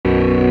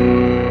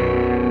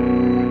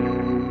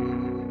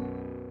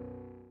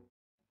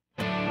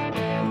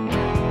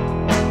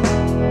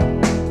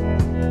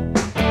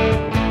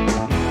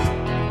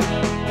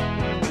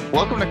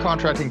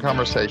Contracting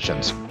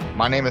Conversations.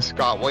 My name is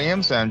Scott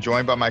Williams, and I'm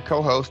joined by my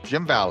co-host,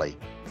 Jim Valley.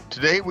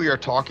 Today, we are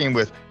talking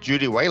with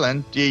Judy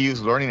Whalen,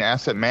 DAU's Learning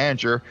Asset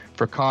Manager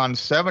for Con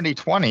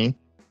 7020,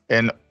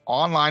 an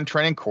online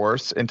training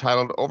course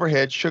entitled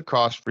Overhead Should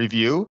Cost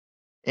Review.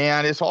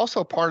 And it's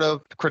also part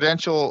of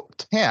Credential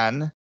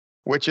 10,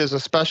 which is a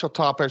special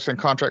topics and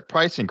contract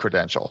pricing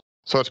credential.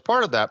 So it's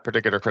part of that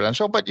particular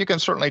credential, but you can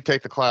certainly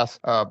take the class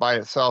by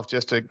itself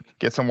just to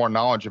get some more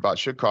knowledge about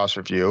should cost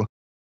review.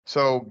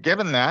 So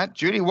given that,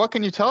 Judy, what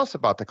can you tell us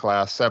about the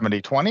class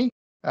 7020?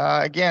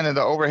 Again, in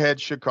the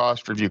Overhead Should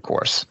Cost Review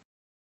course.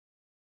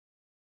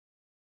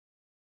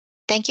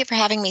 Thank you for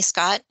having me,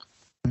 Scott.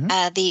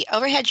 The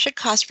Overhead Should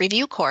Cost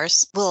Review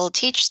course will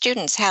teach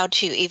students how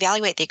to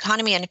evaluate the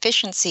economy and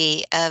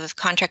efficiency of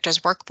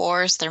contractors'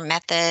 workforce, their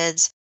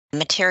methods,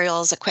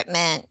 materials,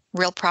 equipment,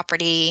 real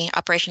property,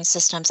 operation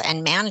systems,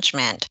 and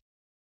management.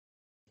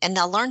 And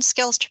they'll learn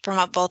skills to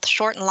promote both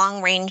short and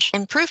long-range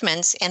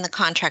improvements in the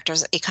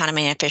contractor's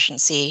economy and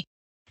efficiency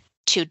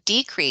to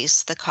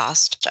decrease the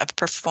cost of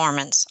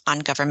performance on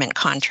government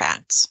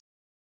contracts.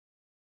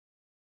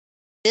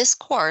 This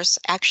course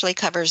actually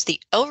covers the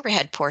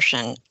overhead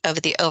portion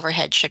of the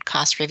Overhead Should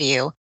Cost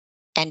Review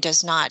and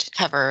does not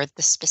cover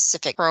the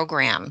specific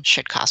program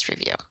Should Cost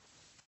Review.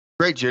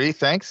 Great, Judy.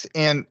 Thanks.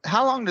 And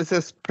how long does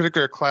this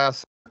particular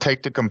class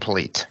take to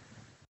complete?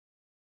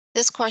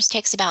 This course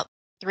takes about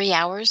 3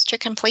 hours to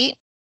complete.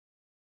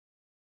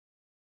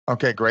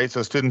 Okay, great.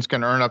 So students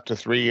can earn up to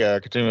 3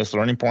 continuous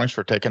learning points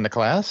for taking the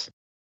class.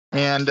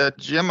 And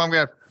Jim, I'm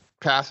going to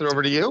pass it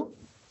over to you.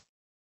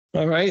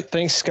 All right.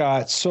 Thanks,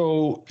 Scott.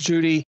 So,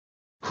 Judy,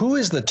 who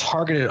is the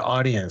targeted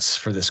audience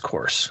for this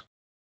course?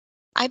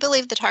 I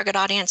believe the target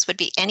audience would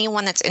be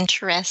anyone that's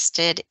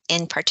interested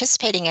in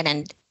participating in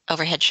an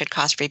Overhead Should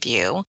Cost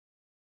Review,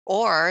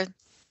 or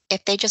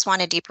if they just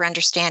want a deeper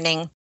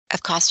understanding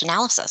of cost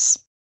analysis.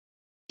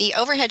 The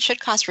Overhead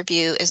Should Cost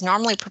Review is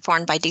normally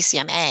performed by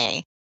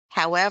DCMA.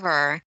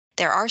 However,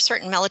 there are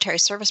certain military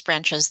service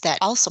branches that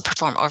also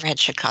perform Overhead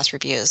Should Cost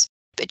Reviews.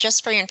 But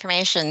just for your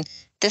information,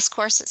 this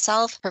course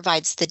itself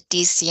provides the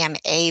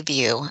DCMA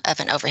view of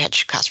an Overhead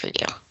Should Cost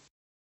Review.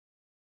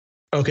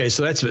 Okay,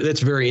 so that's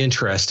very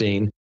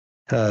interesting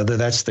that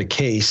that's the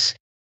case.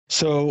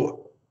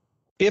 So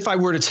if I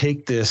were to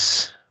take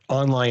this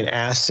online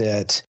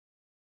asset,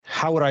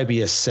 how would I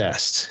be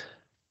assessed?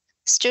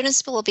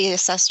 Students will be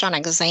assessed on an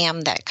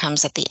exam that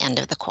comes at the end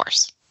of the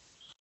course.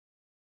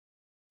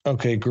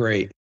 Okay,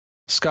 great.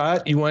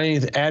 Scott, you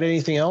want to add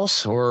anything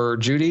else? Or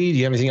Judy, do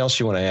you have anything else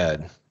you want to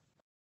add?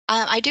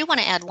 I do want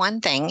to add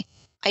one thing.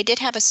 I did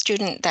have a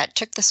student that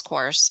took this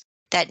course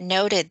that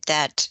noted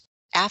that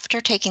after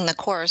taking the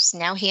course,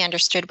 now he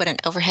understood what an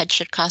Overhead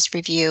Should Cost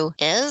Review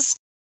is,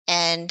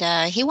 and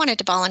he wanted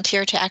to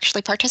volunteer to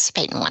actually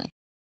participate in one.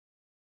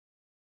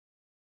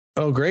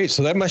 Oh, great.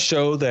 So that must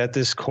show that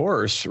this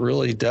course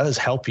really does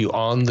help you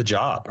on the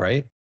job,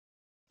 right?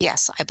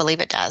 Yes, I believe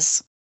it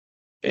does.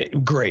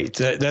 Great.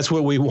 That's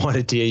what we want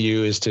at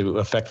DAU, is to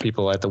affect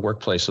people at the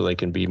workplace so they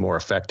can be more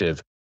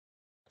effective.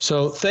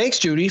 So thanks,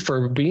 Judy,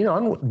 for being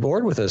on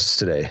board with us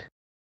today.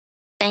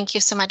 Thank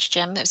you so much,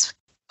 Jim. It was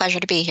a pleasure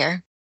to be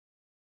here.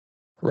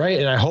 Right.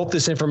 And I hope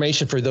this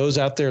information for those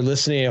out there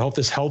listening, I hope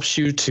this helps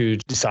you to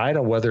decide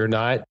on whether or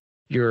not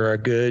you're a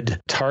good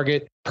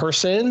target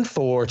person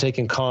for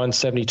taking Con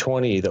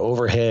 7020, the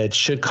Overhead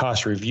Should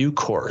Cost Review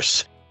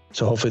course.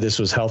 So hopefully this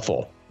was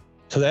helpful.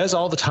 So that is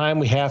all the time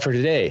we have for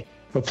today.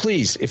 But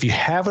please, if you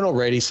haven't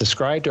already,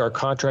 subscribe to our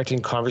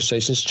Contracting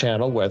Conversations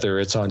channel, whether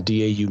it's on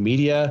DAU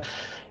Media,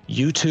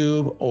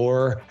 YouTube,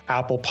 or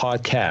Apple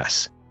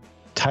Podcasts.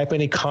 Type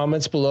any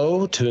comments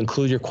below to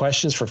include your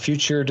questions for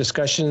future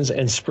discussions,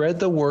 and spread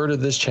the word of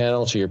this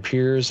channel to your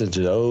peers and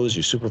to those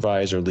you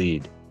supervise or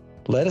lead.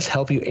 Let us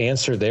help you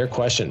answer their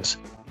questions.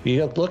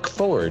 We look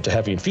forward to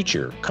having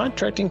future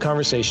contracting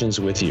conversations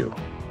with you.